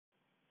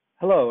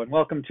Hello and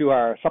welcome to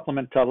our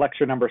supplement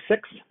lecture number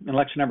 6. In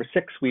lecture number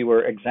 6, we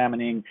were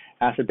examining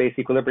acid-base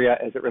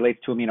equilibria as it relates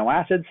to amino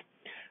acids.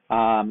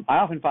 I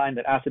often find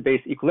that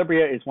acid-base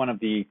equilibria is one of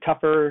the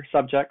tougher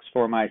subjects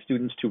for my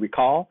students to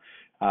recall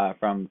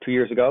from 2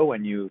 years ago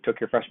when you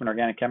took your freshman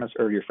organic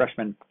chemistry or your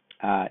freshman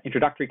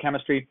introductory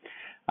chemistry,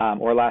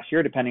 or last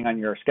year, depending on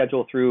your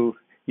schedule through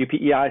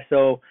UPEI.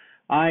 So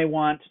I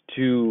want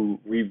to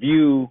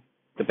review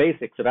the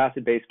basics of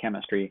acid-base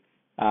chemistry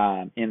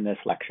in this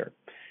lecture.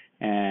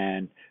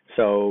 And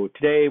so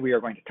today we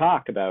are going to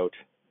talk about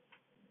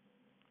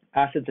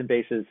acids and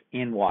bases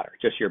in water,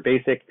 just your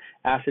basic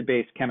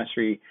acid-base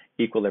chemistry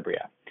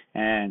equilibria.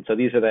 And so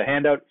these are the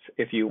handouts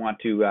if you want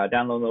to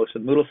download those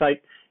from the Moodle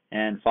site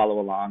and follow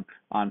along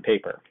on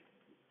paper.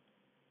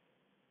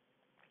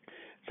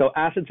 So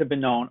acids have been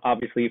known,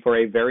 obviously, for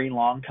a very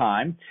long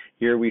time.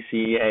 Here we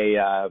see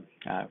a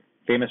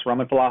famous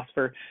Roman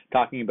philosopher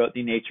talking about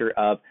the nature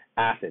of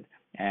acid.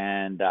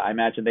 And I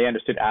imagine they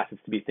understood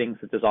acids to be things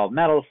that dissolve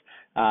metals.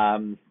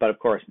 But of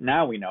course,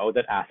 now we know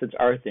that acids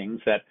are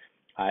things that,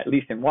 at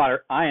least in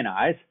water,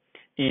 ionize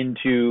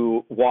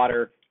into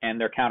water and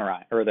their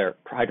counterion, or their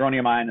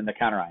hydronium ion and their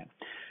counterion.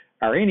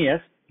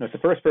 Arrhenius was the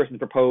first person to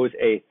propose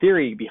a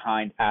theory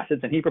behind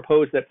acids, and he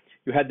proposed that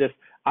you had this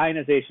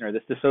ionization or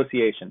this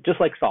dissociation, just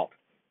like salt,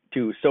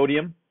 to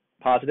sodium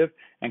positive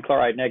and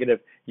chloride negative.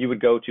 You would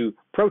go to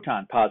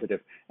proton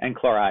positive and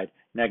chloride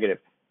negative.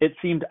 It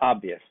seemed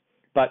obvious.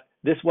 But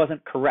this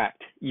wasn't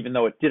correct, even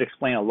though it did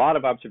explain a lot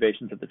of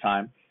observations at the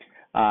time.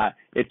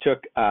 It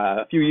took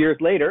a few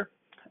years later,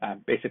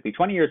 basically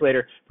 20 years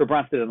later, for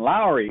Bronsted and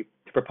Lowry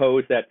to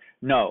propose that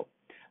no,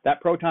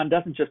 that proton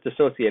doesn't just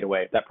dissociate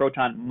away. That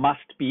proton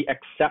must be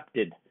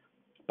accepted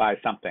by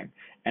something.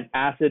 An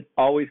acid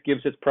always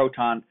gives its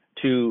proton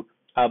to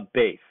a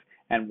base.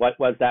 And what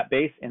was that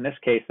base? In this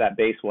case, that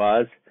base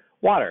was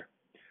water.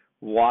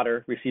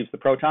 Water receives the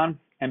proton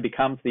and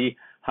becomes the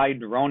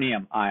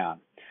hydronium ion.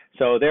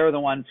 So they're the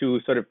ones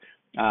who sort of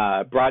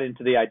brought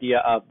into the idea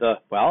of the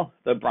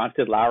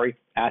Bronsted-Lowry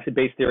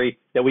acid-base theory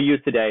that we use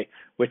today,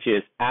 which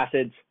is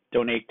acids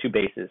donate to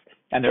bases.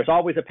 And there's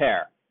always a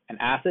pair, an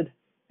acid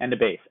and a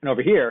base. And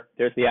over here,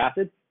 there's the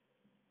acid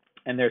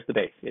and there's the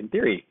base. In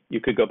theory, you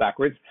could go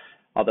backwards,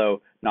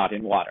 although not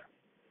in water.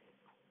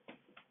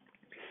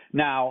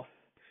 Now,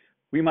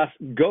 we must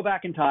go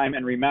back in time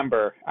and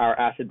remember our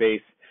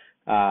acid-base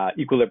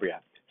equilibria.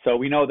 So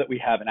we know that we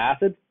have an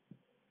acid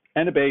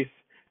and a base,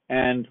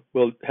 and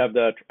we'll have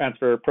the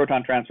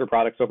proton transfer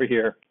products over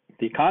here.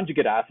 The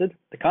conjugate acid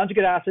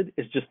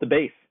is just the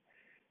base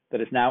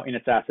that is now in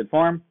its acid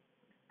form.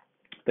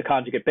 The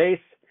conjugate base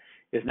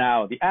is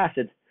now the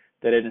acid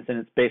that is in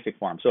its basic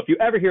form. So if you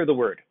ever hear the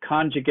word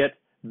conjugate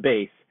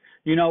base,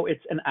 you know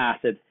it's an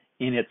acid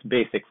in its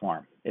basic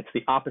form. It's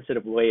the opposite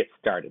of the way it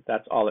started.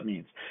 That's all it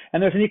means.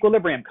 And there's an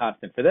equilibrium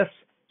constant for this,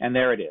 and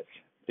there it is.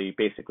 The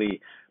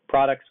basically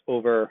products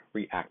over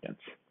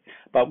reactants.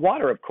 But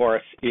water, of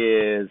course,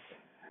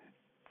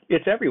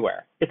 it's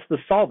everywhere. It's the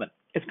solvent.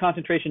 Its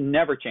concentration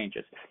never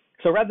changes.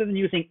 So rather than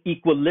using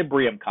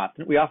equilibrium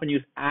constant, we often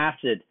use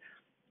acid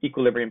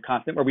equilibrium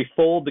constant, where we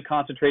fold the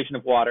concentration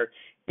of water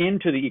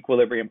into the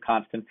equilibrium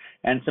constant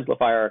and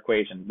simplify our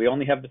equation. We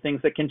only have the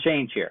things that can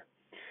change here: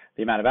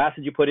 the amount of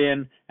acid you put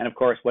in, and of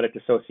course what it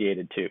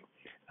dissociated to.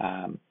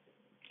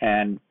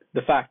 And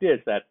the fact is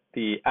that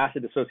the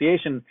acid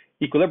dissociation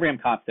equilibrium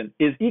constant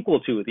is equal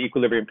to the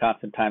equilibrium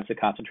constant times the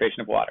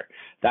concentration of water.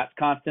 That's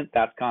constant,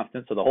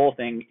 so the whole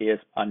thing is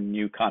a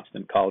new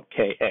constant called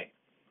Ka.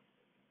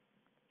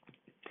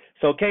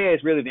 So Ka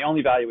is really the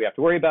only value we have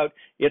to worry about.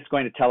 It's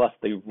going to tell us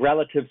the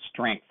relative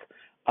strength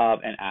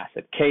of an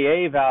acid.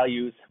 Ka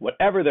values,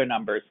 whatever their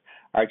numbers,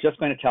 are just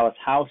going to tell us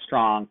how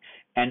strong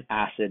an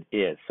acid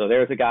is. So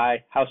there's a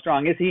guy. How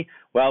strong is he?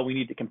 Well, we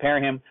need to compare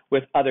him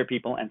with other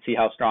people and see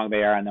how strong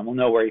they are, and then we'll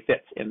know where he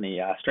fits in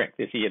the strength.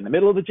 Is he in the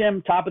middle of the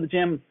gym, top of the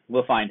gym?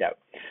 We'll find out.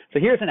 So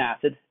here's an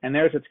acid, and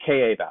there's its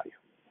Ka value.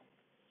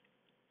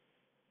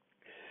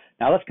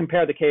 Now let's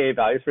compare the Ka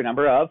values for a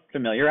number of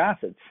familiar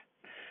acids.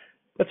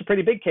 That's a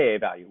pretty big Ka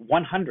value,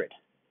 100.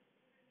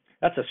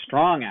 That's a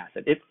strong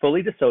acid. It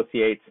fully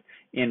dissociates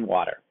in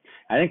water.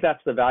 I think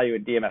that's the value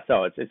in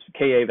DMSO. Its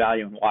Ka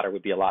value in water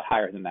would be a lot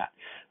higher than that.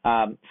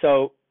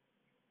 So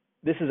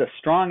this is a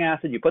strong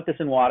acid. You put this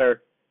in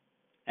water,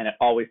 and it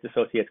always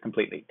dissociates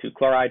completely to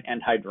chloride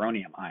and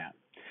hydronium ion.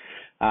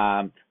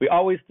 We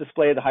always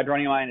display the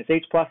hydronium ion as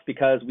H+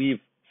 because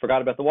we've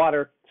forgot about the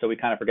water, so we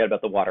kind of forget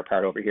about the water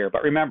part over here.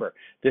 But remember,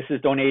 this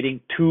is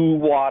donating to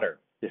water.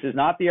 This is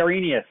not the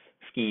Arrhenius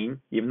scheme,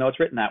 even though it's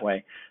written that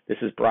way. This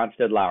is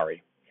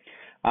Bronsted-Lowry.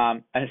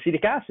 An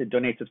acetic acid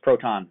donates its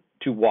proton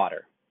to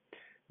water,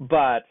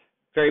 but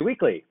very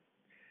weakly,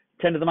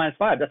 10 to the minus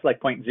 5. That's like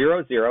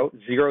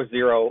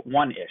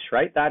 0.00001-ish,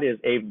 right? That is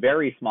a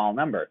very small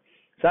number.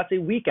 So that's a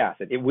weak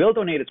acid. It will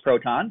donate its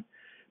proton,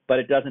 but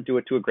it doesn't do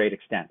it to a great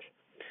extent.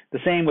 The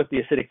same with the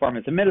acidic form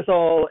of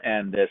imidazole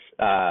and this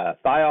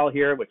thiol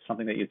here, which is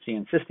something that you'd see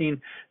in cysteine.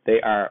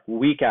 They are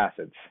weak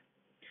acids,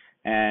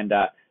 and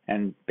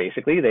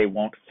basically they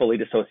won't fully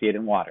dissociate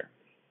in water.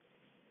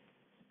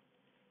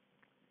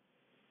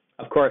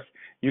 Of course,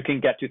 you can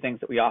get to things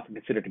that we often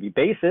consider to be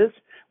bases.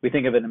 We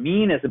think of an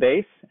amine as a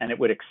base, and it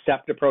would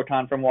accept a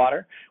proton from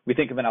water. We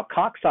think of an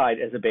alkoxide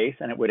as a base,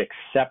 and it would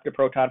accept a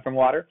proton from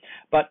water.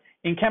 But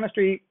in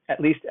chemistry, at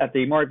least at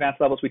the more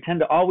advanced levels, we tend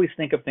to always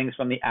think of things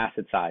from the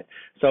acid side.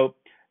 So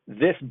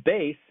this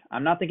base,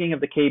 I'm not thinking of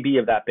the Kb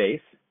of that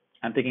base.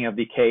 I'm thinking of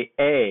the Ka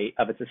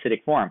of its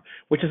acidic form,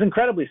 which is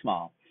incredibly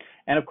small.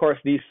 And of course,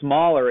 the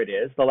smaller it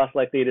is, the less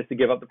likely it is to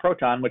give up the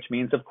proton, which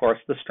means, of course,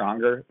 the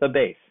stronger the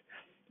base.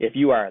 If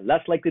you are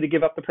less likely to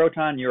give up the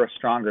proton, you're a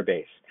stronger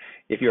base.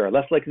 If you are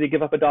less likely to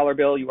give up a dollar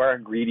bill, you are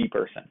a greedy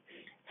person.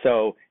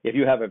 So if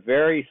you have a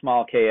very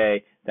small Ka,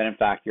 then in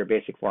fact your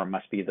basic form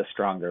must be the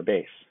stronger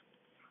base.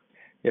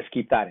 Just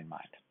keep that in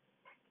mind.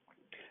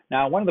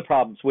 Now, one of the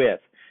problems with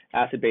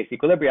acid-base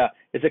equilibria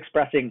is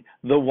expressing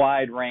the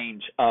wide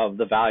range of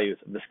the values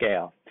of the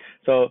scale.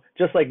 So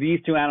just like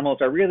these two animals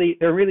are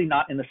they're really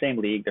not in the same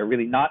league, they're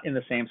really not in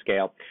the same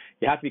scale.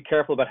 You have to be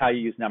careful about how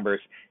you use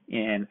numbers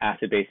in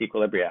acid-base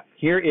equilibria.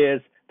 Here is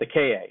the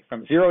Ka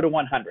from 0 to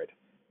 100.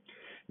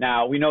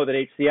 Now we know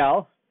that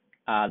HCl,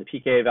 the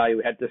pKa value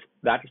we had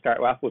that to start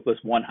with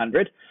was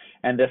 100,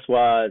 and this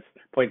was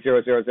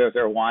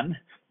 0.00001,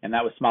 and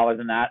that was smaller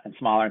than that, and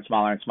smaller and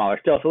smaller and smaller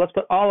still. So let's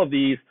put all of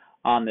these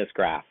on this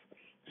graph.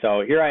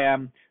 So here I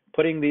am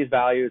putting these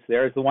values.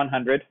 There's the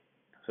 100.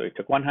 So we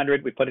took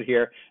 100, we put it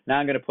here. Now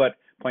I'm going to put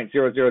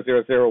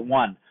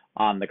 0.00001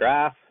 on the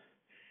graph.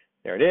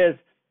 There it is.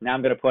 Now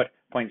I'm going to put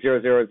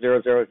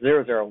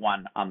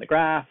 0.0000001 on the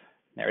graph.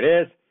 There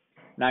it is.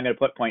 Now I'm going to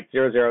put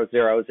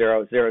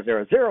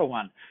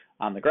 0.0000001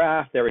 on the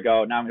graph. There we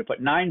go. Now I'm going to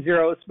put 9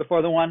 zeros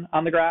before the 1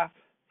 on the graph.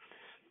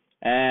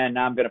 And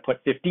now I'm going to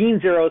put 15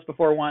 zeros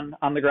before 1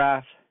 on the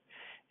graph.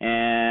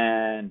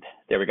 And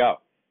there we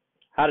go.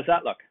 How does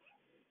that look?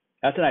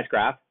 That's a nice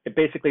graph. It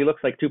basically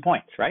looks like 2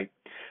 points, right?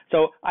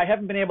 So I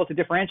haven't been able to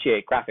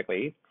differentiate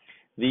graphically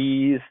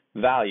these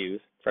values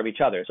from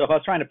each other. So if I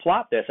was trying to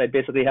plot this, I'd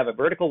basically have a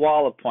vertical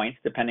wall of points,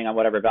 depending on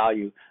whatever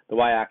value the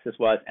y-axis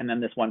was, and then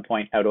this 1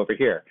 point out over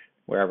here,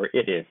 wherever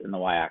it is in the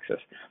y-axis.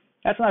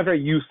 That's not a very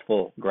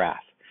useful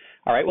graph.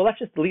 All right, well, let's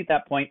just delete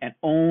that point and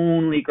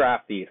only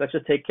graph these. Let's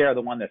just take care of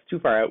the one that's too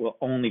far out. We'll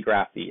only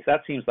graph these.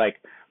 That seems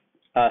like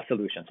a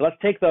solution. So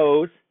let's take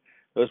those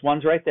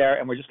ones right there,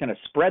 and we're just going to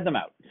spread them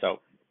out.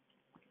 So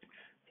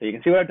you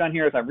can see what I've done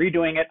here is I'm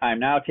redoing it. I'm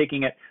now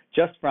taking it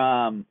just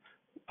from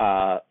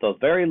those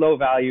very low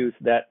values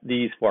that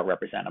these 4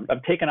 represent.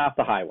 I'm taking off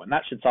the high one.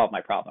 That should solve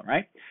my problem,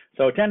 right?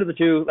 So 10 to the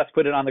 2, let's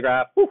put it on the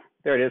graph. Whew,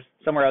 there it is,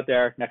 somewhere out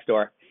there next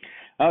door.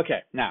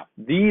 Okay, now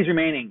these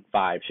remaining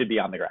 5 should be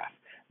on the graph.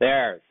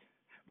 There's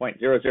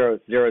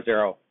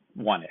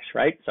 0.00001-ish,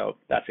 right? So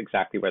that's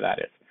exactly where that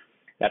is.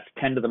 That's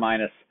 10 to the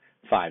minus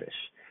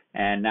 5-ish.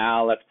 And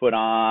now let's put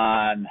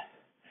on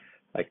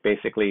like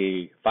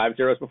basically 5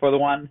 zeros before the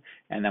 1,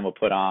 and then we'll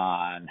put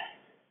on,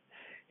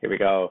 here we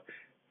go,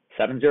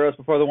 7 zeros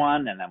before the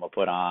 1, and then we'll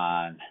put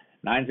on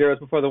 9 zeros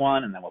before the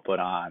 1, and then we'll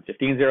put on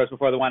 15 zeros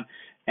before the 1,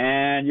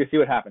 and you see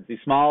what happens.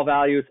 These small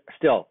values are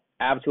still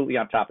absolutely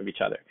on top of each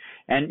other.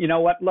 And you know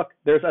what? Look,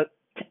 there's a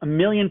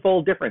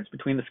millionfold difference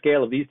between the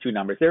scale of these two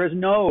numbers. There is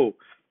no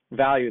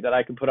value that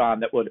I can put on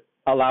that would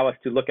allow us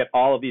to look at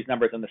all of these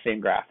numbers on the same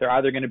graph. They're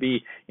either going to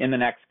be in the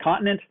next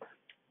continent,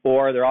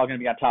 or they're all going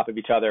to be on top of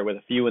each other with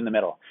a few in the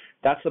middle.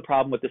 That's the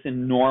problem with this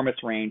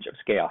enormous range of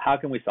scale. How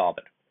can we solve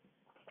it?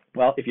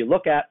 Well, if you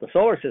look at the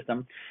solar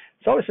system,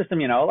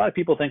 you know, a lot of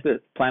people think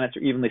that planets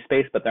are evenly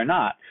spaced, but they're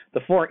not.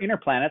 The 4 inner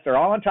planets are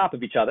all on top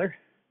of each other,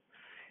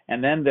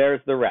 and then there's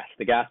the rest.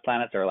 The gas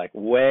planets are like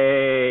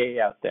way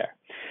out there.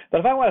 But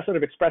if I want to sort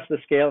of express the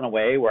scale in a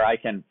way where I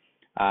can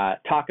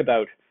talk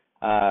about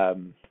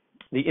the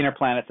inner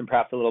planets in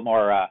perhaps a little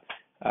more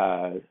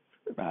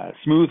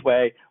smooth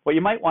way, what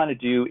you might want to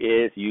do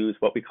is use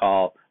what we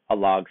call a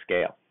log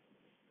scale.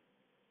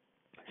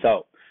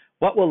 So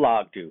what will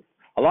log do?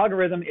 A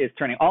logarithm is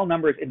turning all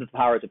numbers into the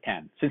powers of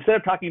 10. So instead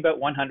of talking about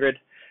 100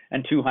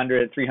 and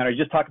 200 and 300, you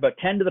just talk about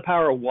 10 to the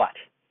power of what?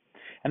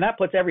 And that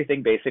puts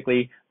everything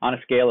basically on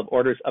a scale of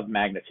orders of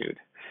magnitude.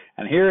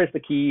 And here is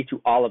the key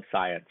to all of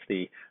science,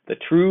 the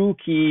true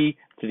key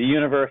to the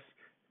universe,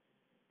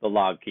 the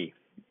log key.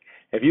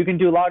 If you can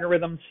do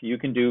logarithms, you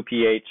can do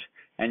pH,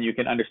 and you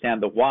can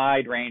understand the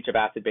wide range of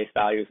acid-base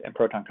values and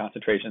proton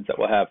concentrations that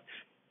we'll have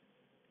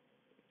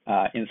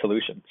in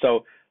solution.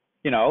 So,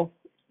 you know,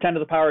 10 to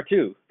the power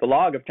 2, the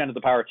log of 10 to the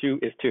power 2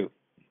 is 2.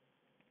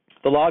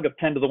 The log of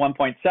 10 to the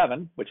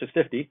 1.7, which is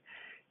 50,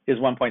 is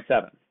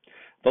 1.7.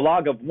 The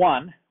log of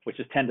 1, which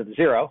is 10 to the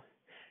 0,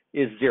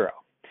 is 0.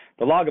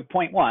 The log of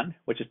 0.1,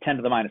 which is 10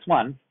 to the minus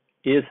 1,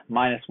 is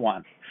minus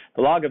 1.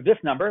 The log of this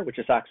number, which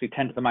is actually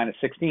 10 to the minus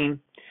 16,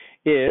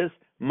 is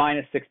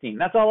minus 16.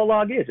 That's all a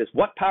log is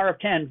what power of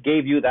 10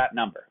 gave you that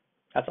number.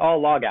 That's all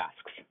log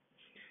asks.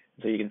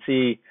 So you can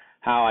see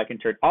how I can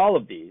turn all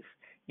of these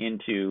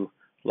into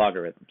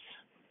logarithms.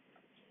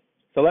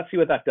 So let's see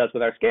what that does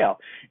with our scale.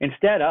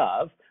 Instead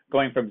of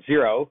going from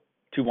 0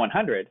 to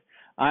 100,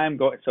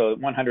 so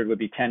 100 would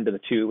be 10 to the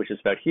 2, which is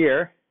about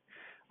here.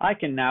 I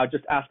can now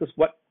just ask us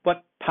what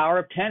power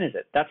of 10 is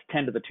it? That's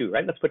 10 to the 2,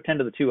 right? Let's put 10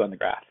 to the 2 on the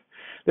graph.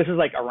 This is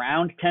like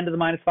around 10 to the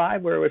minus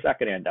 5. Where was that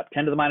going to end up?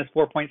 10 to the minus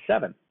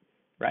 4.7,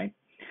 right?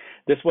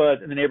 This was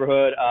in the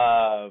neighborhood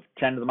of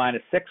 10 to the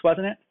minus 6,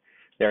 wasn't it?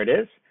 There it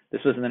is.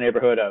 This was in the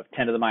neighborhood of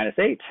 10 to the minus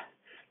 8.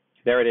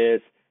 There it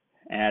is,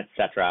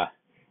 etc.,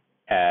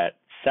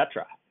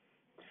 etc.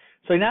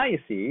 So now you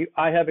see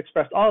I have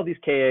expressed all of these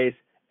Kas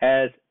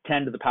as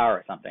 10 to the power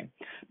of something.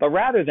 But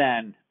rather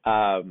than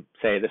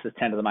say this is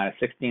 10 to the minus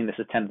 16, this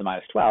is 10 to the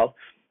minus 12,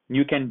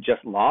 you can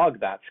just log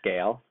that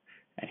scale.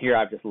 And here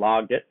I've just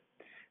logged it.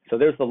 So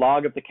there's the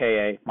log of the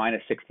Ka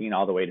minus 16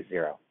 all the way to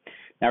 0.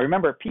 Now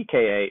remember,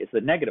 pKa is the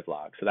negative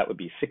log, so that would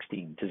be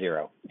 16 to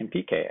 0 in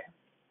pKa.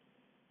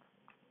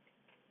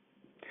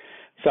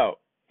 So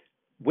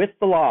with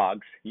the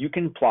logs, you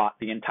can plot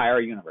the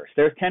entire universe.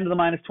 There's 10 to the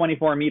minus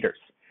 24 meters.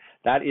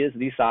 That is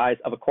the size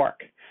of a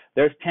quark.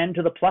 There's 10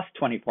 to the plus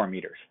 24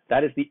 meters.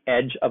 That is the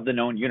edge of the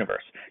known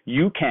universe.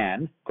 You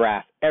can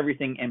graph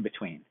everything in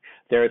between.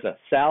 There's a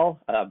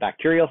cell, a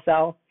bacterial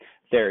cell.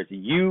 There's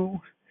you.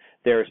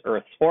 There's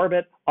Earth's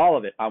orbit, all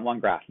of it on one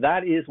graph.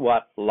 That is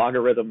what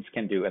logarithms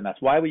can do, and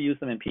that's why we use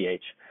them in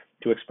pH,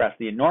 to express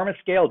the enormous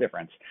scale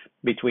difference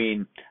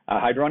between a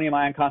hydronium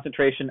ion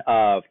concentration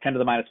of 10 to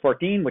the minus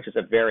 14, which is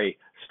a very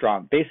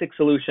strong basic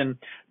solution,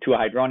 to a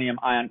hydronium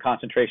ion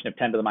concentration of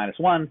 10 to the minus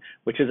 1,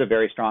 which is a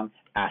very strong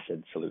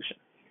acid solution.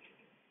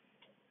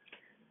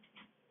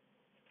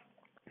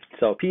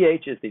 So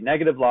pH is the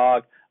negative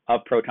log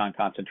of proton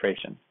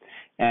concentration.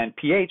 And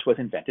pH was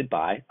invented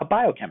by a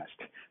biochemist.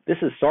 This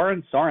is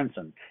Søren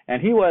Sørensen,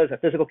 and he was a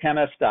physical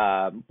chemist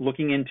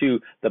looking into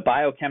the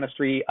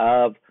biochemistry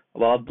of,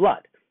 well, of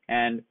blood.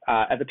 And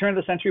at the turn of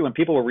the century, when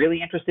people were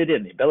really interested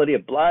in the ability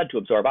of blood to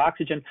absorb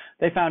oxygen,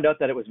 they found out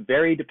that it was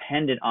very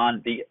dependent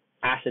on the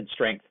acid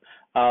strength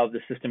of the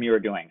system you were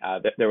doing.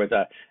 There was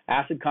a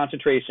acid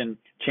concentration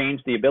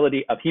changed the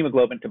ability of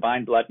hemoglobin to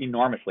bind blood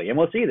enormously. And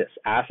we'll see this.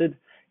 Acid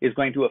is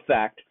going to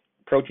affect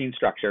protein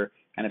structure,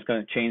 and it's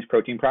going to change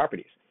protein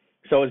properties.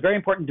 So it's very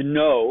important to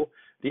know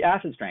the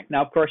acid strength.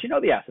 Now, of course, you know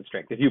the acid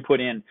strength. If you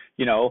put in,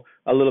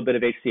 a little bit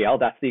of HCl,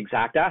 that's the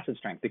exact acid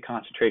strength, the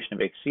concentration of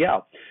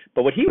HCl.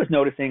 But what he was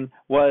noticing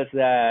was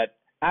that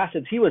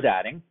acids he was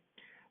adding,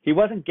 he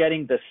wasn't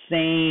getting the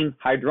same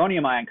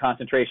hydronium ion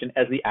concentration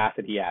as the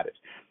acid he added.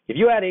 If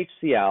you add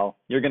HCl,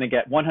 you're going to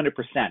get 100%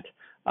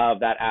 of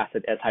that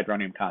acid as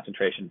hydronium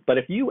concentration. But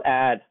if you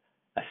add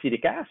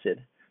acetic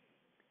acid,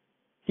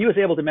 he was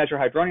able to measure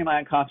hydronium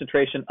ion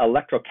concentration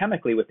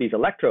electrochemically with these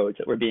electrodes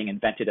that were being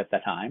invented at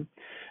that time.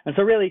 And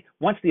so really,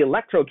 once the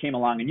electrode came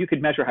along and you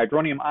could measure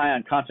hydronium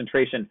ion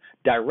concentration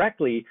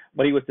directly,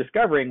 what he was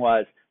discovering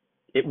was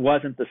it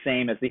wasn't the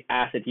same as the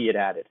acid he had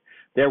added.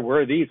 There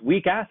were these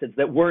weak acids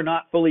that were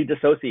not fully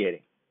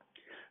dissociating.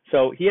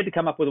 So he had to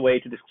come up with a way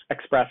to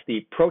express the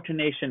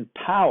protonation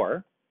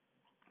power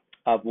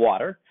of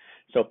water.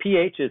 So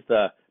pH is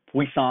the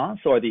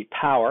puissance, or the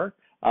power,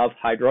 of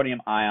hydronium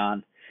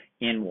ion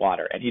in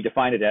water, and he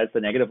defined it as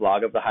the negative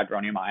log of the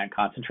hydronium ion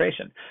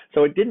concentration.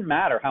 So it didn't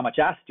matter how much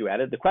acid you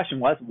added. The question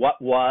was,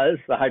 what was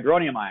the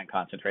hydronium ion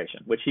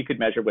concentration, which he could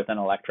measure with an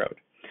electrode.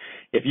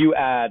 If you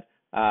have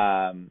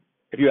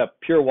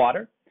pure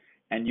water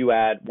and you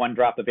add 1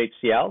 drop of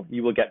HCl,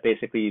 you will get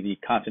basically the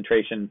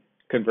concentration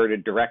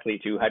converted directly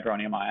to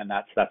hydronium ion.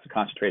 That's the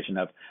concentration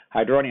of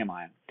hydronium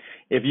ion.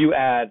 If you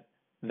add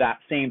that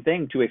same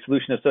thing to a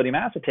solution of sodium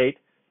acetate,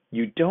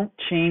 you don't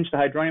change the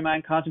hydronium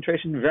ion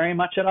concentration very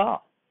much at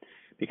all,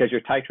 because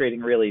you're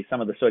titrating really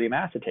some of the sodium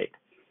acetate.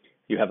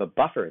 You have a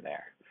buffer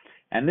there.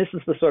 And this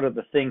is the sort of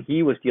the thing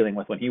he was dealing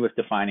with when he was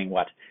defining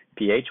what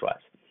pH was.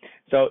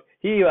 So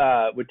he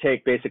would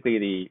take basically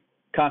the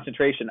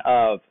concentration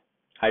of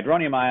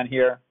hydronium ion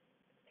here.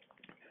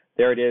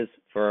 There it is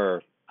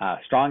for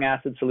strong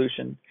acid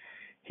solution.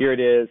 Here it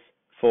is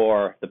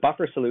for the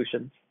buffer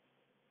solutions.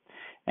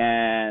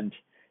 And,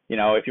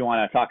 if you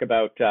want to talk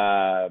about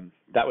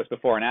that was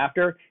before and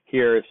after,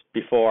 here's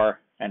before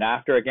and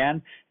after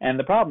again. And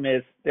the problem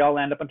is they all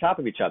end up on top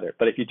of each other.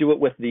 But if you do it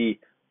with the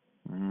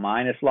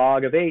minus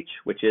log of H,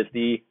 which is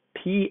the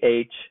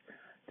pH,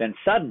 then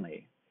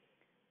suddenly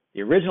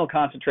the original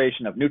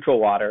concentration of neutral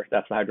water,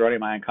 that's the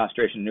hydronium ion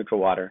concentration in neutral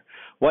water,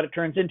 what it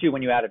turns into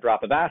when you add a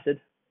drop of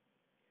acid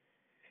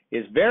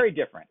is very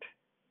different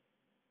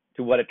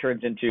to what it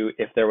turns into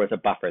if there was a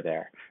buffer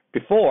there.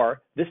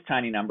 Before, this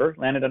tiny number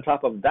landed on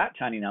top of that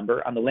tiny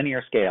number on the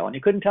linear scale, and you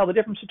couldn't tell the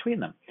difference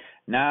between them.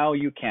 Now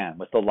you can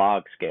with the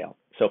log scale.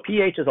 So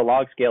pH is a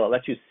log scale. It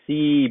lets you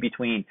see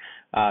between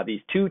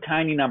these two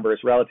tiny numbers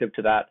relative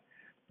to that,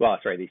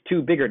 these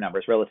two bigger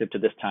numbers relative to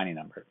this tiny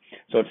number.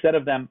 So instead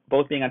of them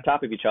both being on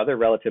top of each other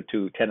relative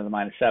to 10 to the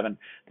minus 7,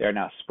 they're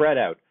now spread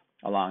out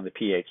along the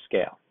pH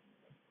scale.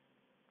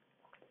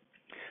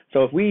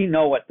 So if we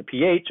know what the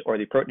pH, or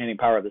the protonating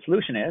power of the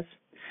solution, is,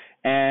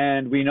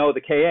 and we know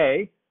the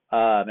Ka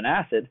of an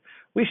acid,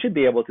 we should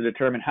be able to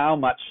determine how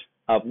much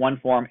of one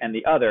form and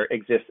the other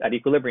exists at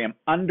equilibrium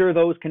under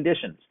those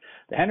conditions.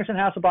 The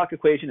Henderson-Hasselbalch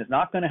equation is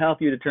not going to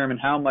help you determine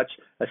how much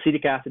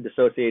acetic acid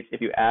dissociates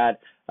if you add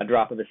a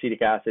drop of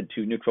acetic acid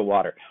to neutral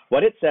water.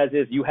 What it says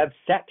is you have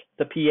set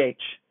the pH.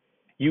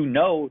 You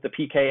know the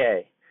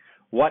pKa.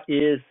 what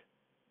is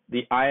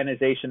the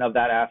ionization of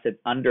that acid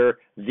under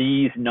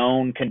these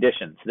known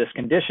conditions, this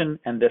condition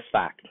and this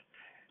fact.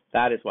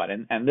 That is what,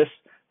 and this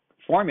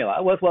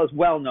formula was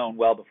well known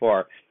well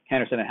before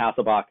Henderson and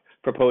Hasselbalch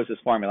proposed this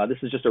formula. This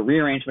is just a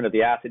rearrangement of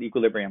the acid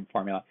equilibrium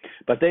formula,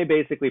 but they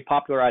basically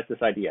popularized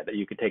this idea that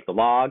you could take the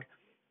log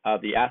of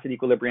the acid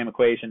equilibrium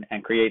equation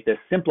and create this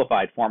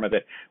simplified form of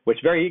it, which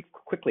very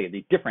quickly,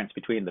 the difference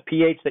between the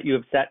pH that you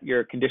have set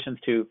your conditions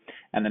to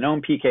and the known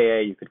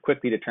pKa, you could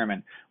quickly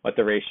determine what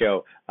the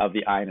ratio of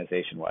the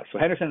ionization was. So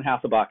Henderson and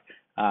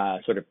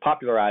Hasselbalch sort of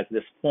popularized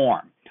this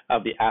form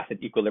of the acid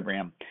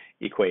equilibrium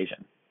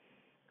equation.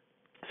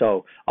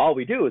 So all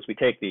we do is we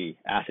take the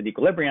acid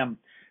equilibrium,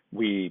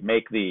 we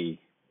make the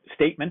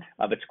statement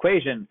of its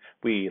equation,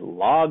 we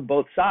log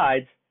both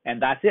sides,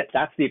 and that's it.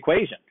 That's the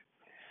equation.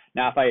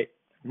 Now, if I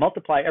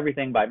multiply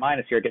everything by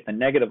minus here, get the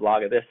negative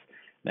log of this,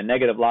 the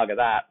negative log of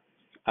that,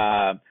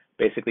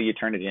 basically you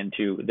turn it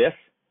into this.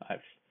 I've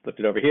flipped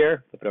it over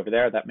here, flip it over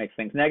there. That makes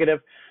things negative.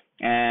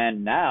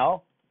 And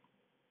now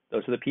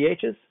those are the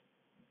pHs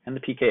and the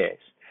pKa's.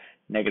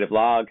 Negative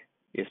log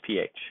is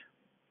pH.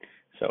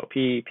 So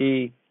P,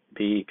 P,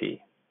 P,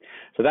 P.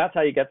 So that's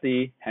how you get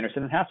the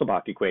Henderson and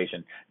Hasselbalch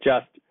equation.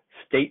 Just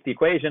state the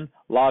equation,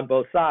 log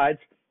both sides.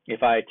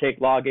 If I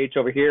take log H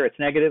over here, it's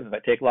negative. If I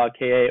take log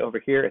Ka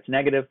over here, it's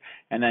negative.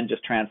 And then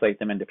just translate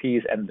them into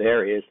P's, and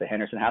there is the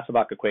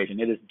Henderson-Hasselbalch equation.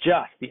 It is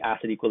just the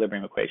acid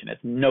equilibrium equation. It's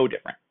no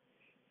different.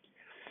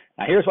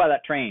 Now, here's why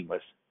that train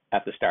was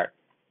at the start.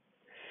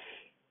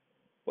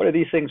 What are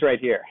these things right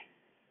here?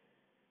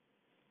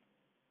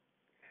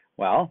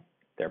 Well,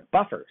 they're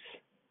buffers.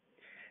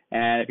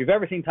 And if you've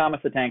ever seen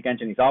Thomas the Tank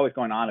Engine, he's always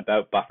going on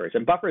about buffers.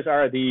 And buffers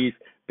are these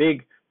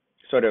big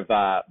sort of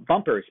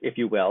bumpers, if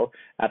you will,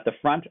 at the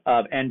front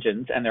of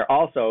engines. And they're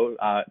also,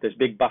 there's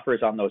big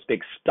buffers on those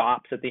big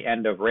stops at the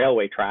end of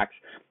railway tracks.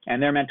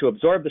 And they're meant to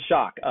absorb the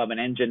shock of an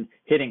engine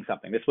hitting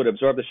something. This would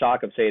absorb the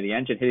shock of, say, the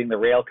engine hitting the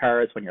rail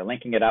cars when you're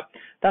linking it up.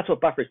 That's what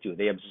buffers do.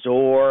 They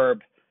absorb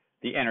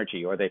the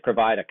energy, or they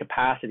provide a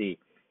capacity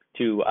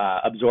to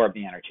absorb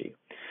the energy.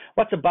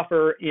 What's a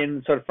buffer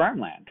in sort of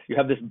farmland? You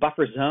have this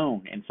buffer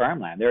zone in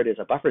farmland. There it is,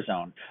 a buffer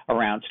zone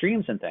around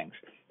streams and things.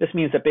 This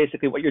means that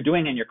basically what you're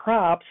doing in your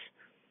crops,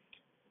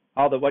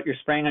 what you're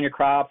spraying on your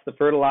crops, the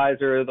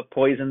fertilizer, the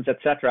poisons,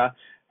 etc.,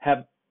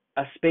 have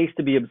a space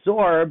to be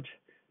absorbed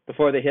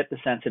before they hit the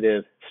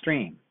sensitive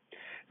stream.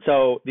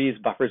 So these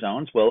buffer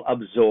zones will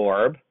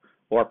absorb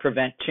or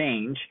prevent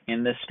change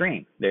in this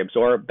stream. They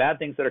absorb bad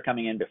things that are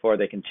coming in before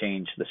they can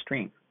change the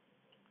stream.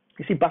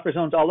 You see buffer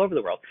zones all over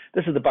the world.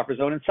 This is the buffer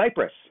zone in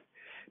Cyprus,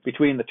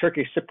 between the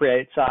Turkish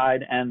Cypriot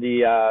side and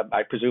the,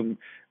 I presume,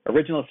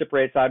 original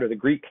Cypriot side or the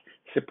Greek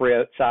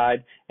Cypriot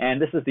side.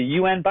 And this is the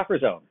UN buffer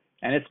zone.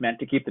 And it's meant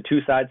to keep the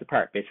two sides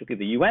apart. Basically,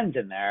 the UN's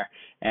in there,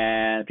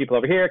 and people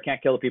over here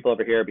can't kill the people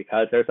over here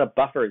because there's a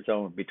buffer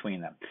zone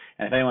between them.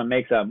 And if anyone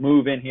makes a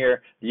move in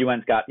here, the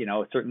UN's got,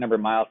 a certain number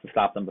of miles to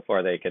stop them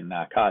before they can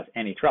cause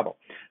any trouble.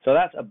 So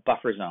that's a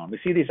buffer zone. We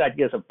see these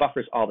ideas of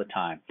buffers all the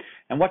time.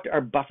 And what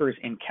are buffers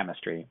in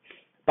chemistry?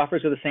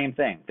 Buffers are the same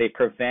thing. They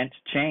prevent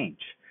change.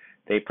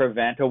 They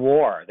prevent a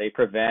war. They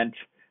prevent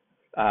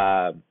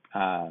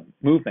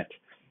movement.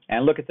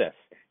 And look at this.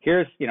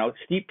 Here's,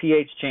 steep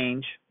pH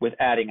change with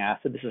adding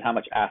acid. This is how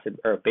much acid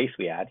or base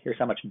we add. Here's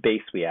how much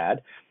base we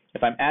add.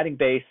 If I'm adding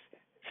base,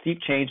 steep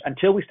change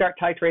until we start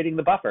titrating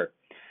the buffer.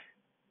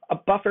 A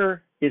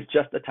buffer is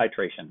just a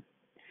titration.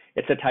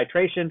 It's a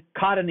titration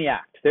caught in the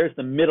act. There's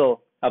the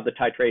middle of the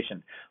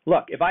titration.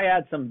 Look, if I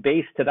add some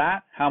base to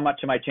that, how much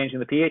am I changing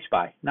the pH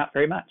by? Not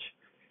very much.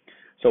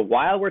 So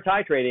while we're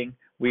titrating,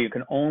 we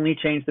can only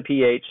change the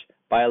pH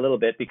by a little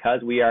bit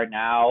because we are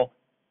now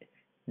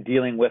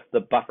dealing with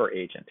the buffer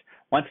agent.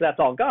 Once that's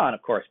all gone,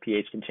 of course,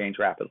 pH can change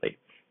rapidly.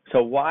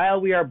 So while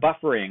we are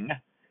buffering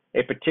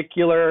a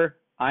particular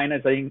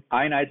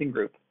ionizing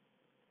group,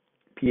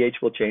 pH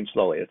will change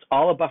slowly. That's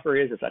all a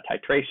buffer is a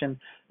titration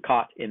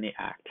caught in the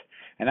act.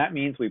 And that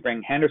means we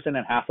bring Henderson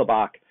and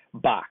Hasselbalch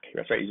back.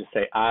 That's right, you just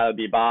say, I'll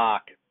be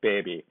back,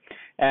 baby.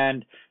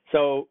 And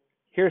so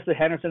here's the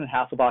Henderson and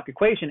Hasselbalch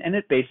equation, and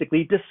it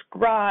basically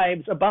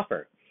describes a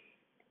buffer.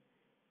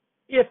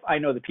 If I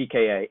know the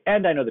pKa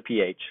and I know the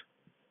pH,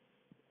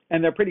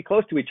 and they're pretty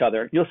close to each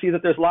other, you'll see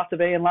that there's lots of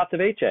A and lots of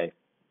HA.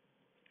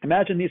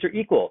 Imagine these are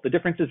equal. The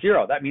difference is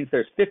 0. That means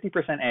there's 50%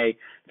 A,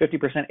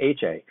 50%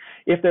 HA.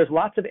 If there's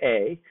lots of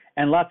A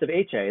and lots of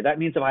HA, that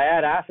means if I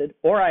add acid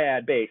or I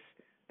add base,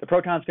 the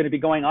proton's going to be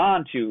going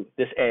on to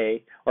this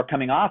A or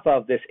coming off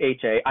of this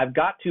HA. I've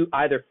got to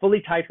either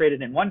fully titrate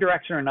it in one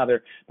direction or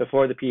another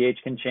before the pH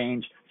can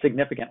change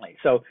significantly.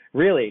 So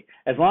really,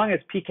 as long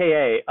as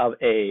pKa of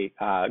a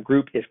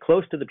group is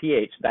close to the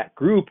pH, that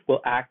group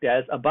will act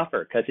as a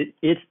buffer because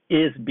it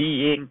is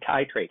being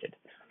titrated.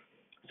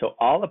 So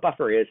all a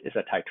buffer is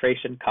a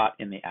titration caught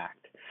in the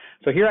act.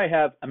 So here I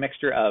have a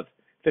mixture of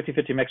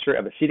 50-50 mixture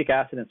of acetic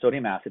acid and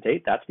sodium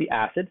acetate. That's the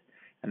acid.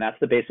 And that's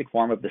the basic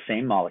form of the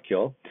same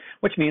molecule,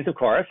 which means, of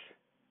course,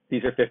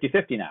 these are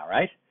 50-50 now,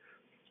 right?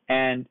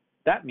 And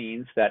that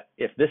means that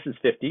if this is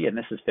 50 and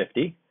this is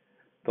 50,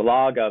 the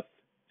log of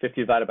 50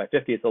 divided by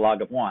 50 is the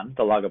log of 1.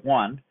 The log of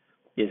 1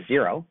 is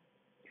 0.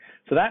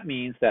 So that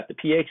means that the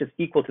pH is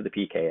equal to the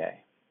pKa.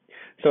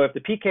 So if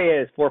the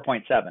pKa is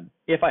 4.7,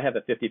 if I have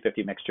a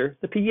 50-50 mixture,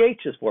 the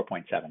pH is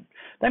 4.7.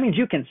 That means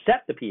you can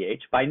set the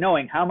pH by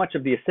knowing how much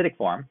of the acidic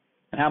form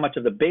and how much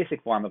of the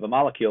basic form of a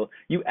molecule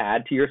you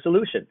add to your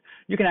solution.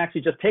 You can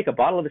actually just take a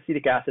bottle of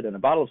acetic acid and a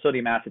bottle of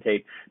sodium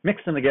acetate,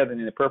 mix them together in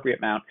an appropriate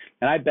amount,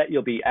 and I bet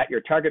you'll be at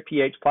your target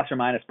pH plus or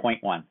minus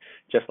 0.1,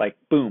 just like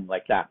boom,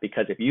 like that,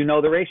 because if you know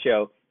the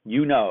ratio,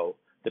 you know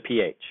the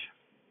pH.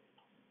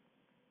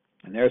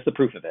 And there's the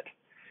proof of it.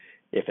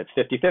 If it's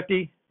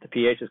 50-50, the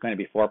pH is going to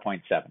be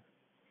 4.7.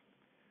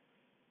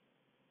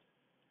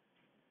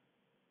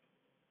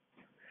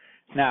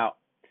 Now,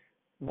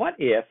 what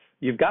if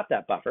you've got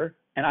that buffer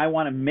and I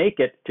want to make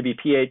it to be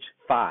pH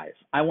 5?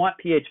 I want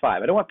pH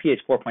 5. I don't want pH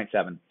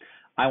 4.7.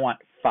 I want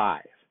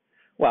 5.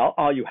 Well,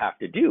 all you have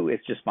to do is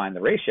just find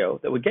the ratio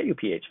that would get you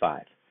pH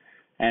 5.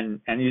 And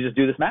you just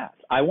do this math.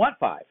 I want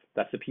 5.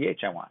 That's the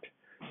pH I want.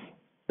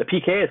 The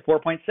pK is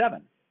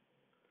 4.7.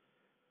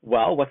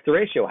 Well, what's the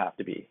ratio have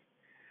to be?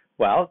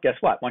 Well, guess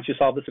what? Once you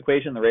solve this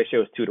equation, the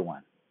ratio is 2 to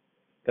 1.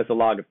 Because the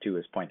log of 2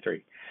 is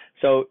 0.3.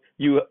 So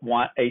you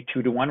want a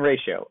 2 to 1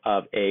 ratio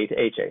of A to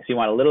HA. So you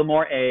want a little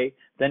more A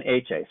than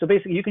HA. So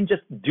basically, you can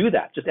just do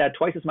that. Just add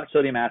twice as much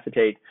sodium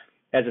acetate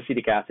as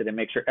acetic acid and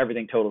make sure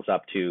everything totals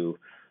up to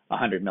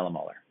 100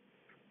 millimolar.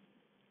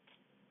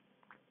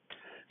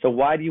 So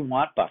why do you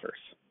want buffers?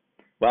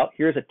 Well,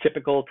 here's a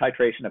typical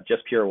titration of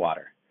just pure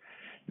water.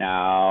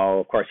 Now,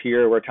 of course,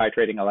 here we're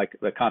titrating like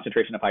the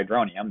concentration of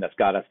hydronium that's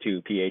got us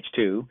to pH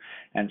 2,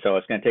 and so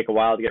it's going to take a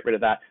while to get rid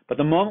of that. But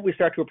the moment we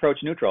start to approach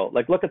neutral,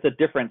 like look at the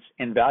difference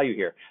in value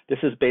here. This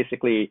is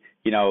basically,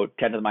 10 to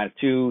the minus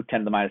 2, 10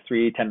 to the minus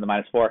 3, 10 to the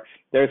minus 4.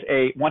 There's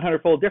a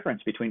 100-fold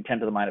difference between 10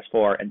 to the minus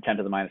 4 and 10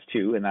 to the minus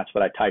 2, and that's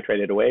what I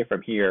titrated away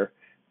from here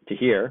to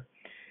here.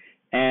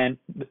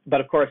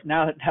 But of course,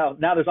 now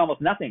there's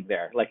almost nothing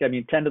there.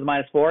 10 to the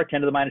minus 4,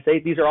 10 to the minus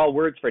 8, these are all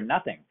words for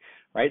nothing.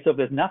 Right? So if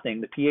there's nothing,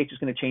 the pH is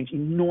going to change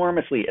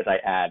enormously as I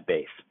add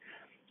base.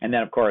 And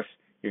then, of course,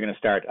 you're going to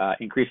start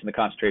increasing the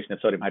concentration of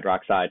sodium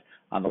hydroxide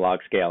on the log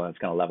scale, and it's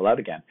going to level out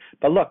again.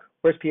 But look,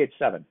 where's pH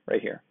 7? Right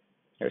here.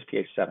 There's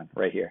pH 7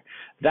 right here.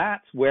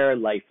 That's where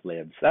life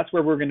lives. That's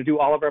where we're going to do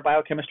all of our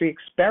biochemistry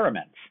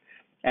experiments.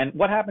 And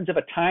what happens if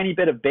a tiny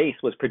bit of base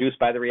was produced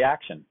by the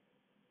reaction?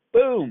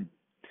 Boom!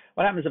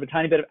 What happens if a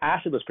tiny bit of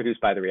acid was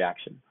produced by the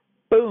reaction?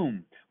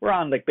 Boom! We're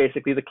on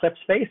basically the cliff's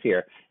face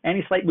here.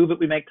 Any slight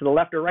movement we make to the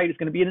left or right is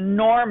going to be an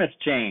enormous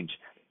change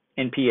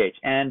in pH,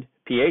 and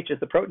pH is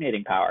the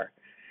protonating power.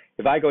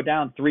 If I go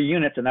down 3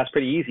 units, and that's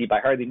pretty easy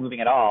by hardly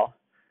moving at all,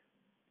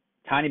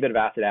 tiny bit of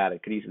acid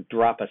added could easily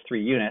drop us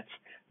 3 units.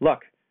 Look,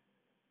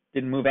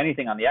 didn't move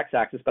anything on the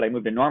x-axis, but I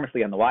moved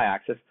enormously on the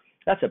y-axis.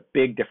 That's a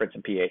big difference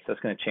in pH. That's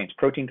going to change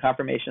protein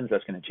conformations.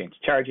 That's going to change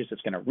charges.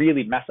 It's going to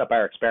really mess up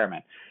our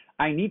experiment.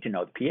 I need to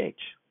know the pH.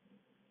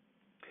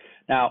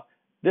 Now,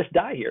 this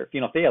dye here,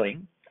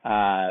 phenolphthalein,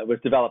 was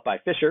developed by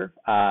Fischer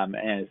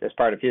and as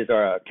part of his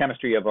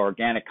chemistry of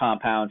organic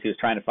compounds. He was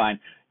trying to find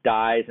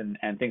dyes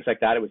and things like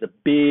that. It was a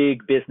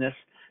big business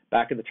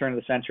back at the turn of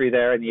the century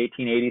there in the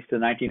 1880s to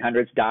the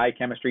 1900s. Dye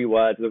chemistry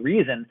was the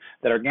reason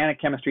that organic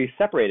chemistry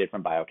separated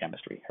from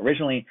biochemistry.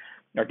 Originally,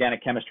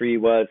 organic chemistry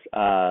was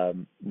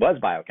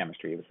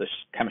biochemistry. It was the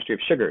chemistry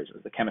of sugars. It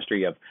was the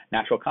chemistry of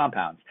natural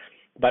compounds.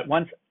 But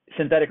once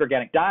synthetic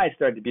organic dyes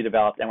started to be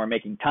developed and we're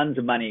making tons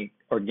of money,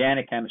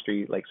 organic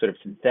chemistry, like sort of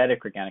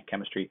synthetic organic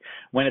chemistry,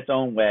 went its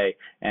own way.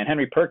 And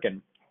Henry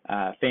Perkin,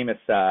 famous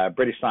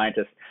British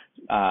scientist,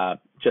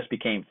 just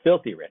became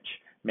filthy rich,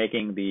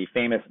 making the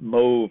famous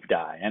mauve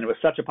dye. And it was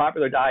such a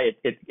popular dye,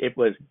 it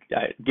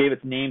gave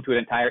its name to an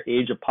entire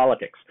age of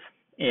politics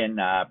in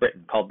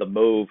Britain called the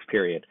Mauve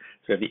period,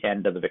 sort of the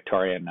end of the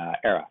Victorian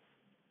era.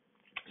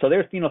 So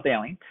there's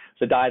phenolphthalein.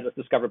 So dye was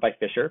discovered by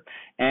Fischer,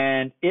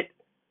 and it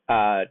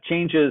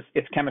changes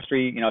its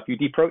chemistry. If you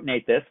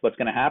deprotonate this, what's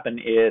going to happen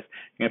is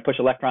you're going to push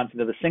electrons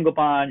into the single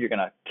bond, you're going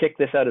to kick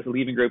this out as a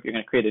leaving group, you're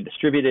going to create a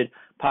distributed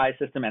pi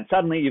system, and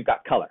suddenly you've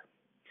got color.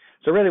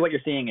 So really what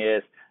you're seeing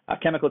is a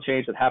chemical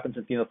change that happens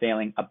in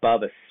phenolphthalein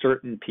above a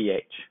certain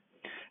pH.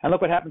 And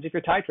look what happens if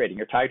you're titrating.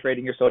 You're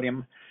titrating your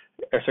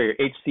your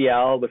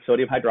HCl with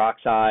sodium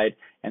hydroxide,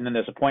 and then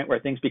there's a point where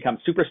things become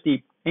super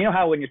steep. You know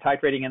how when you're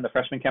titrating in the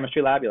freshman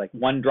chemistry lab, you're like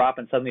 1 drop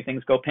and suddenly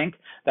things go pink?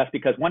 That's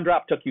because 1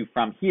 drop took you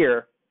from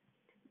here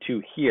to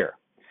here.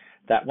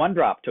 That 1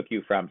 drop took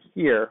you from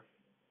here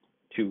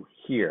to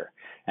here.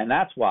 And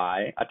that's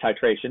why a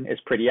titration is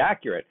pretty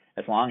accurate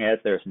as long as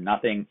there's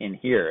nothing in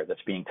here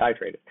that's being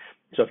titrated.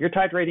 So if you're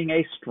titrating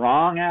a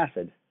strong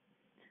acid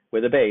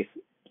with a base,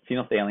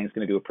 phenolphthalein is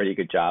going to do a pretty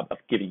good job of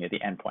giving you the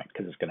endpoint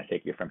because it's going to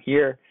take you from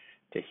here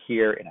to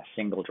here in a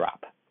single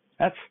drop.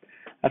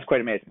 That's quite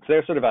amazing. So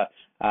there's sort of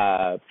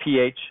a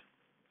pH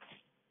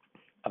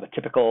of a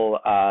typical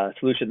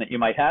solution that you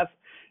might have.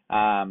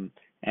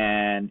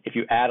 And if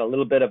you add a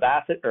little bit of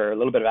acid,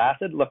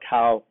 look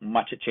how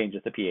much it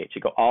changes the pH.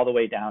 You go all the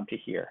way down to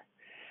here.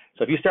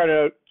 So if you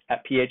started out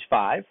at pH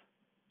 5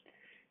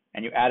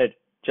 and you added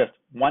just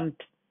one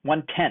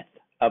tenth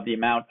of the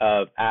amount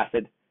of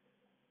acid,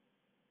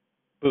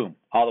 boom,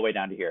 all the way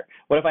down to here.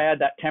 What if I add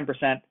that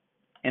 10%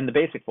 in the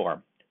basic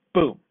form?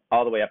 Boom,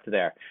 all the way up to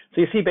there.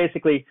 So you see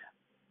basically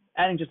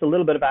adding just a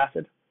little bit of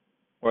acid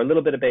or a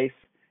little bit of base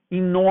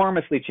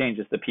enormously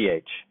changes the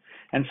pH.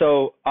 And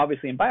so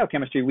obviously in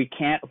biochemistry, we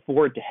can't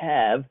afford to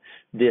have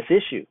this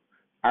issue.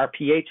 Our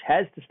pH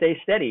has to stay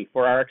steady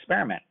for our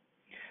experiment.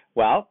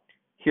 Well,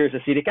 here's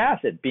acetic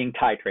acid being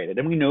titrated,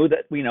 and we know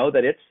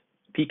that its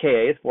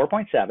pKa is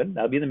 4.7.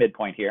 That'll be the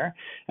midpoint here.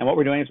 And what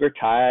we're doing is we're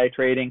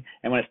titrating,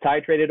 and when it's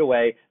titrated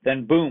away,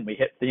 then boom, we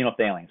hit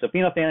phenolphthalein. So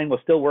phenolphthalein will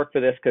still work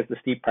for this because the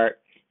steep part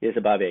is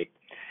above 8.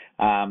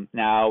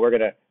 Now we're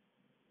going to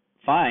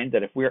find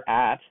that if we're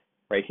at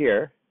right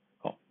here,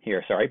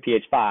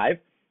 pH 5,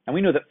 and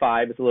we know that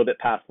 5 is a little bit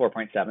past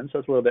 4.7, so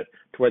it's a little bit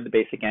toward the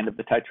basic end of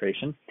the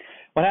titration.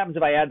 What happens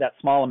if I add that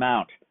small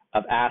amount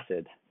of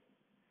acid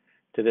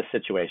to this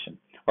situation,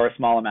 or a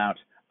small amount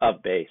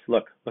of base?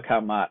 Look how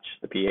much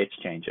the pH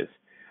changes,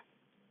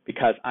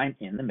 because I'm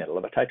in the middle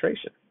of a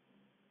titration.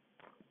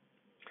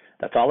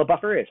 That's all a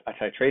buffer is, a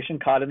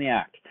titration caught in the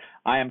act.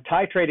 I am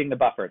titrating the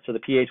buffer, so the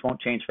pH won't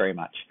change very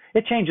much.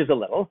 It changes a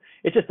little,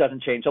 it just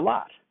doesn't change a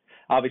lot.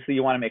 Obviously,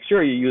 you want to make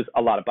sure you use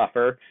a lot of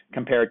buffer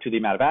compared to the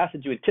amount of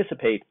acid you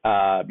anticipate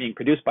being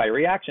produced by a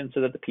reaction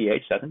so that the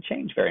pH doesn't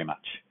change very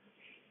much.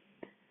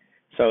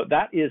 So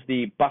that is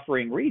the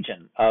buffering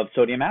region of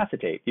sodium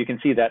acetate. You can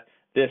see that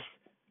this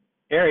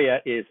area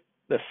is,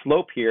 the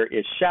slope here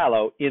is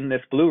shallow in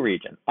this blue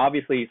region.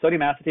 Obviously,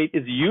 sodium acetate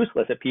is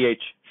useless at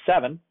pH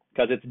 7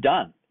 because it's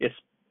done. Its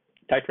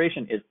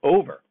titration is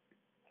over.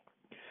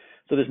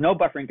 So there's no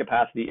buffering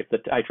capacity if the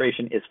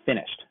titration is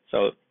finished.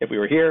 So if we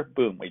were here,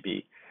 boom, we'd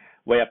be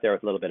way up there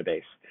with a little bit of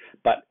base.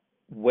 But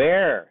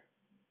where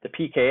the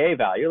pKa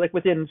value, like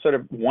within sort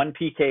of 1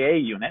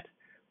 pKa unit,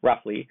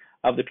 roughly,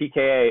 of the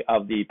pKa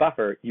of the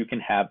buffer, you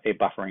can have a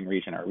buffering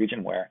region, or a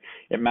region where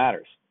it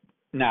matters.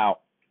 Now,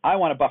 I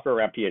want to buffer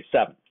around pH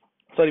 7.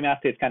 Sodium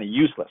acetate is kind of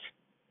useless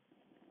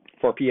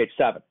for pH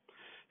 7.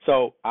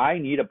 So I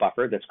need a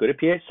buffer that's good at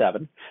pH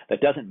 7,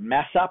 that doesn't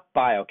mess up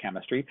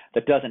biochemistry,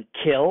 that doesn't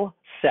kill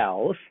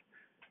cells.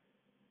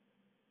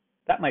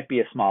 That might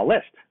be a small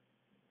list.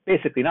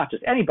 Basically, not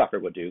just any buffer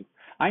would do.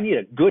 I need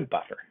a good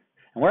buffer.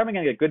 And where am I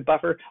going to get a good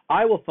buffer?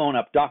 I will phone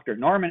up Dr.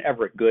 Norman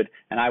Everett Good,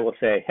 and I will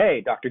say,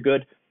 hey, Dr.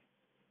 Good,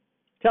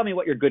 tell me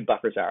what your good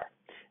buffers are.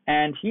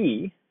 And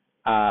he,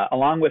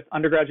 along with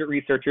undergraduate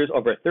researchers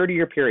over a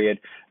 30-year period,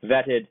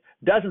 vetted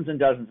dozens and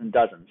dozens and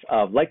dozens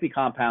of likely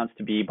compounds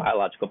to be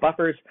biological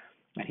buffers.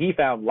 And he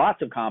found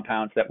lots of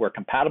compounds that were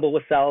compatible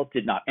with cells,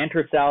 did not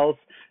enter cells,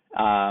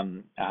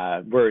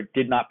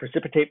 did not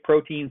precipitate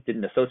proteins,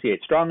 didn't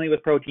associate strongly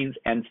with proteins,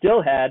 and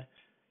still had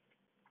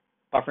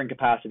buffering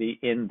capacity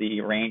in the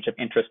range of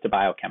interest to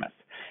biochemists.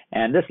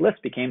 And this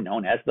list became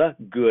known as the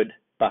good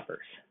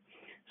buffers.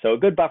 So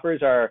good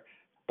buffers are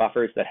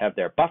buffers that have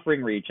their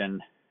buffering region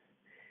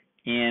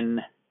in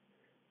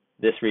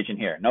this region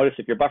here. Notice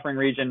if your buffering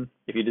region,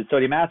 if you did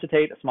sodium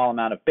acetate, a small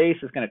amount of base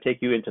is going to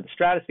take you into the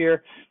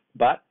stratosphere,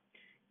 but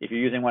if you're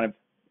using one of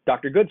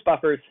Dr. Good's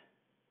buffers,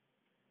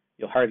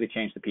 you'll hardly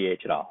change the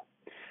pH at all.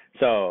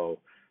 So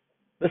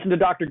listen to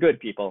Dr. Good,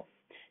 people.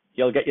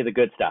 He'll get you the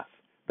good stuff.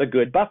 The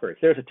good buffers.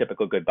 There's a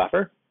typical good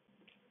buffer.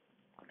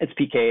 Its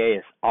pKa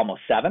is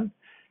almost 7.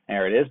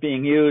 There it is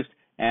being used.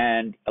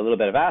 And a little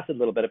bit of acid, a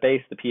little bit of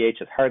base. The pH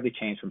has hardly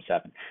changed from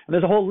 7. And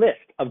there's a whole list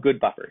of good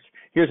buffers.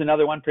 Here's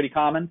another one pretty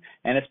common,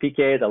 and its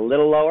pKa is a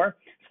little lower.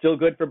 Still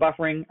good for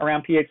buffering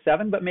around pH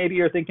 7, but maybe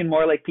you're thinking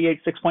more like pH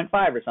 6.5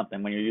 or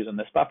something when you're using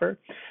this buffer.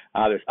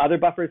 There's other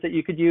buffers that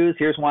you could use.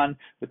 Here's one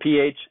with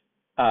pH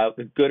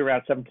good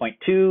around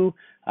 7.2,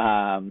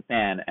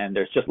 and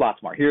there's just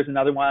lots more. Here's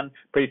another one,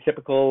 pretty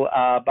typical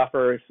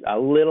buffers, a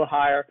little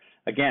higher.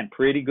 Again,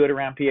 pretty good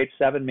around pH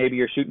 7. Maybe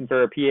you're shooting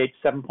for a pH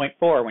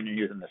 7.4 when you're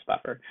using this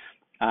buffer.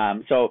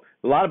 So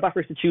a lot of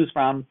buffers to choose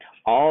from,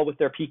 all with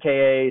their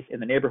pKa's in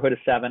the neighborhood of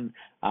 7,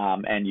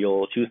 and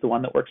you'll choose the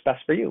one that works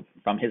best for you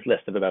from his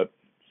list of about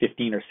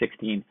 15 or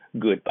 16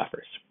 good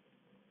buffers.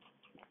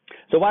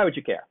 So why would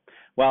you care?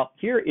 Well,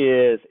 here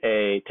is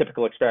a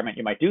typical experiment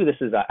you might do. This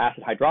is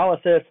acid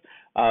hydrolysis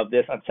of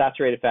this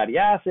unsaturated fatty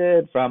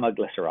acid from a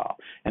glycerol.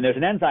 And there's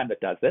an enzyme that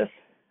does this,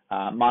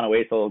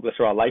 monoacyl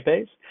glycerol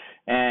lipase,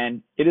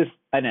 and it is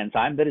an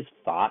enzyme that is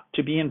thought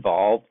to be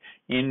involved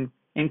in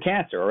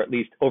cancer, or at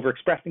least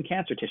overexpressed in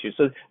cancer tissue.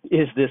 So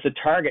is this a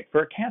target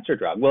for a cancer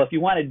drug? Well, if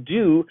you want to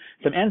do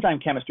some enzyme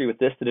chemistry with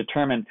this to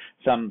determine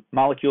some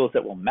molecules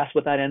that will mess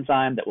with that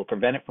enzyme, that will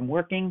prevent it from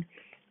working,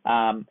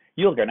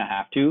 you're going to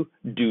have to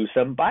do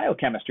some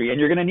biochemistry, and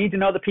you're going to need to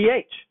know the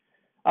pH.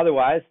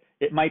 Otherwise,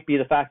 it might be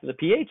the fact that the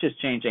pH is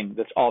changing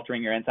that's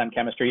altering your enzyme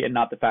chemistry, and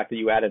not the fact that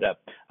you added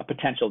a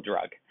potential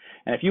drug.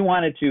 And if you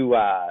wanted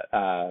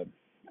to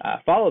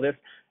follow this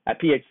at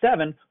pH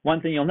 7,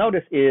 one thing you'll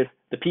notice is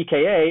the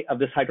pKa of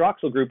this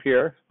hydroxyl group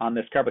here on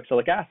this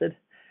carboxylic acid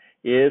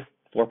is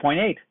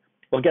 4.8.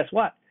 Well, guess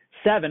what?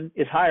 7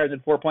 is higher than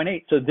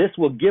 4.8, so this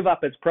will give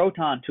up its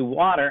proton to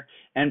water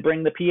and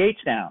bring the pH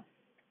down.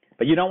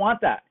 But you don't want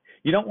that.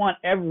 You don't want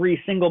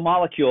every single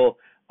molecule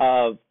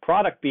of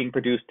product being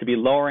produced to be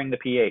lowering the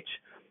pH.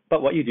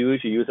 But what you do is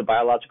you use a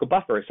biological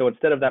buffer. So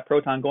instead of that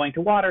proton going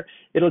to water,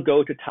 it'll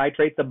go to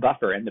titrate the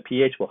buffer, and the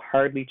pH will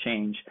hardly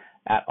change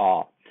at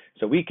all.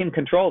 So we can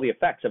control the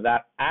effects of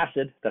that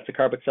acid, that's a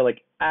carboxylic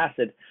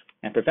acid,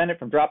 and prevent it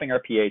from dropping our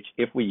pH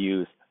if we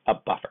use a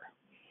buffer.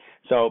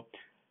 So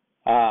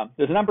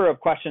there's a number of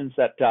questions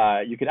that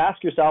you could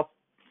ask yourself.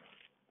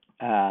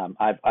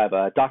 I have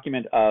a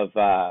document of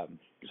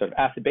sort of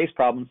acid-base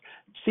problems.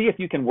 See if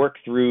you can work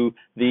through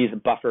these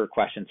buffer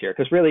questions here,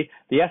 because really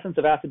the essence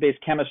of acid-base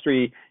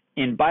chemistry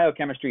in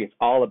biochemistry is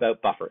all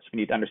about buffers. We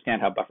need to understand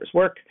how buffers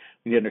work.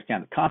 We need to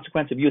understand the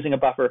consequence of using a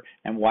buffer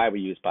and why we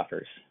use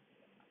buffers.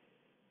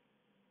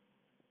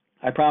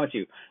 I promise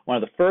you, one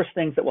of the first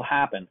things that will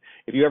happen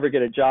if you ever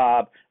get a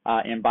job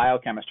in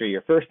biochemistry,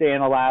 your first day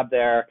in the lab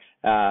there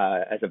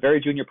as a very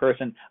junior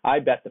person, I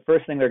bet the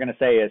first thing they're going to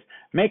say is,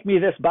 make me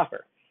this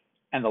buffer.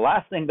 And the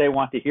last thing they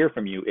want to hear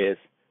from you is,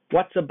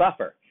 what's a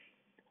buffer?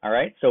 All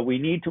right, so we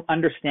need to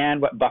understand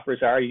what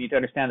buffers are. You need to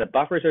understand that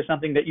buffers are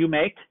something that you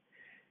make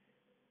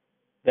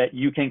that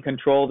you can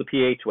control the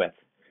pH with.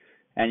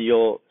 And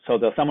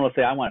someone will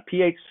say, I want a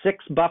pH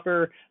 6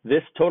 buffer,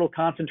 this total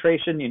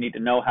concentration. You need to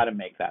know how to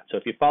make that. So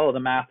if you follow the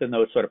math in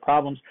those sort of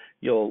problems,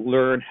 you'll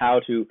learn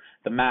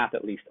the math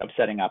at least, of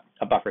setting up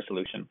a buffer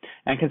solution.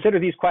 And consider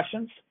these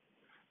questions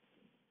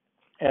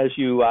as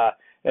you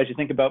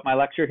think about my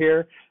lecture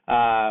here.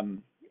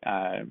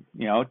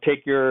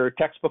 Take your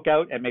textbook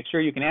out and make sure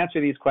you can answer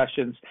these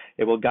questions.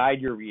 It will guide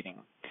your reading.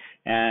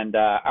 And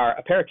our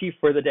aperitif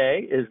for the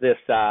day is this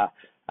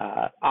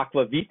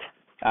aquavit.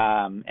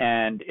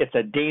 And it's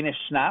a Danish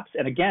schnapps.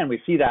 And again,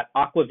 we see that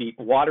aquavit,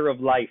 water of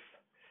life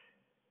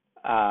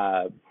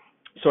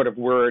sort of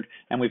word.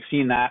 And we've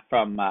seen that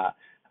from a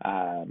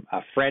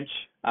French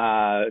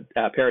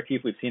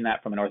aperitif. We've seen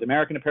that from a North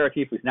American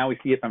aperitif. Now we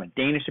see it from a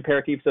Danish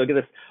aperitif. So get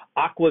this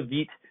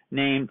aquavit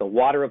name, the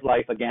water of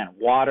life. Again,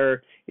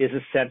 water is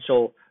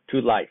essential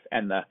to life.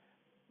 And the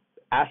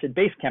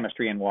acid-base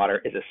chemistry in water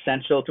is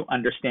essential to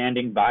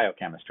understanding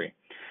biochemistry.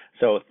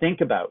 So think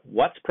about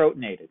what's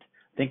protonated.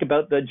 Think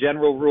about the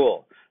general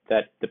rule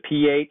that the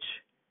pH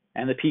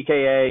and the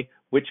pKa,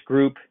 which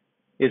group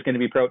is going to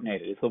be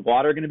protonated? Is the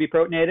water going to be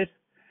protonated?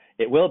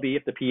 It will be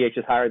if the pH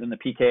is higher than the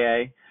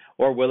pKa,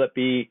 or will it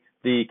be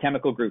the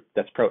chemical group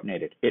that's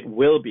protonated? It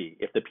will be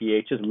if the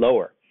pH is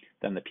lower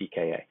than the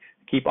pKa.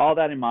 Keep all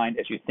that in mind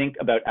as you think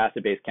about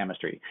acid-base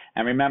chemistry.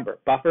 And remember,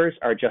 buffers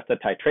are just a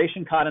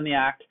titration caught in the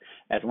act.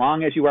 As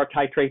long as you are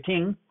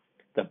titrating,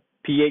 the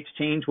pH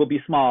change will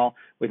be small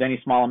with any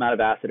small amount of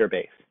acid or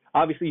base.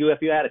 Obviously,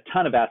 if you add a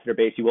ton of acid or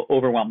base, you will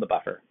overwhelm the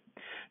buffer.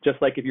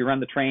 Just like if you run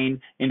the train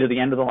into the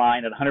end of the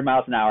line at 100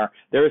 miles an hour,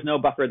 there is no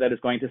buffer that is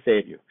going to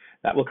save you.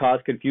 That will cause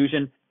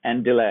confusion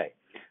and delay.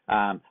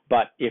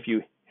 But if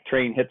your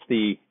train hits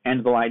the end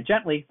of the line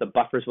gently, the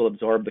buffers will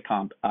absorb the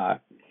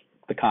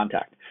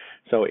contact.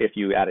 So if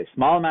you add a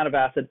small amount of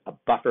acid, a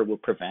buffer will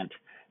prevent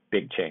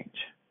big change.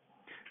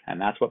 And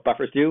that's what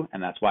buffers do,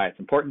 and that's why it's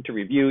important to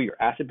review your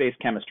acid-base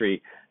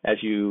chemistry as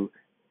you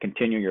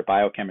continue your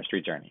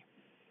biochemistry journey.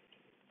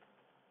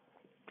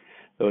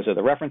 Those are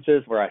the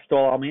references where I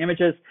stole all my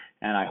images,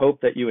 and I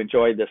hope that you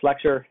enjoyed this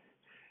lecture,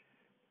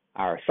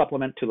 our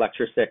supplement to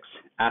Lecture 6,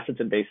 Acids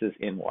and Bases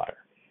in Water.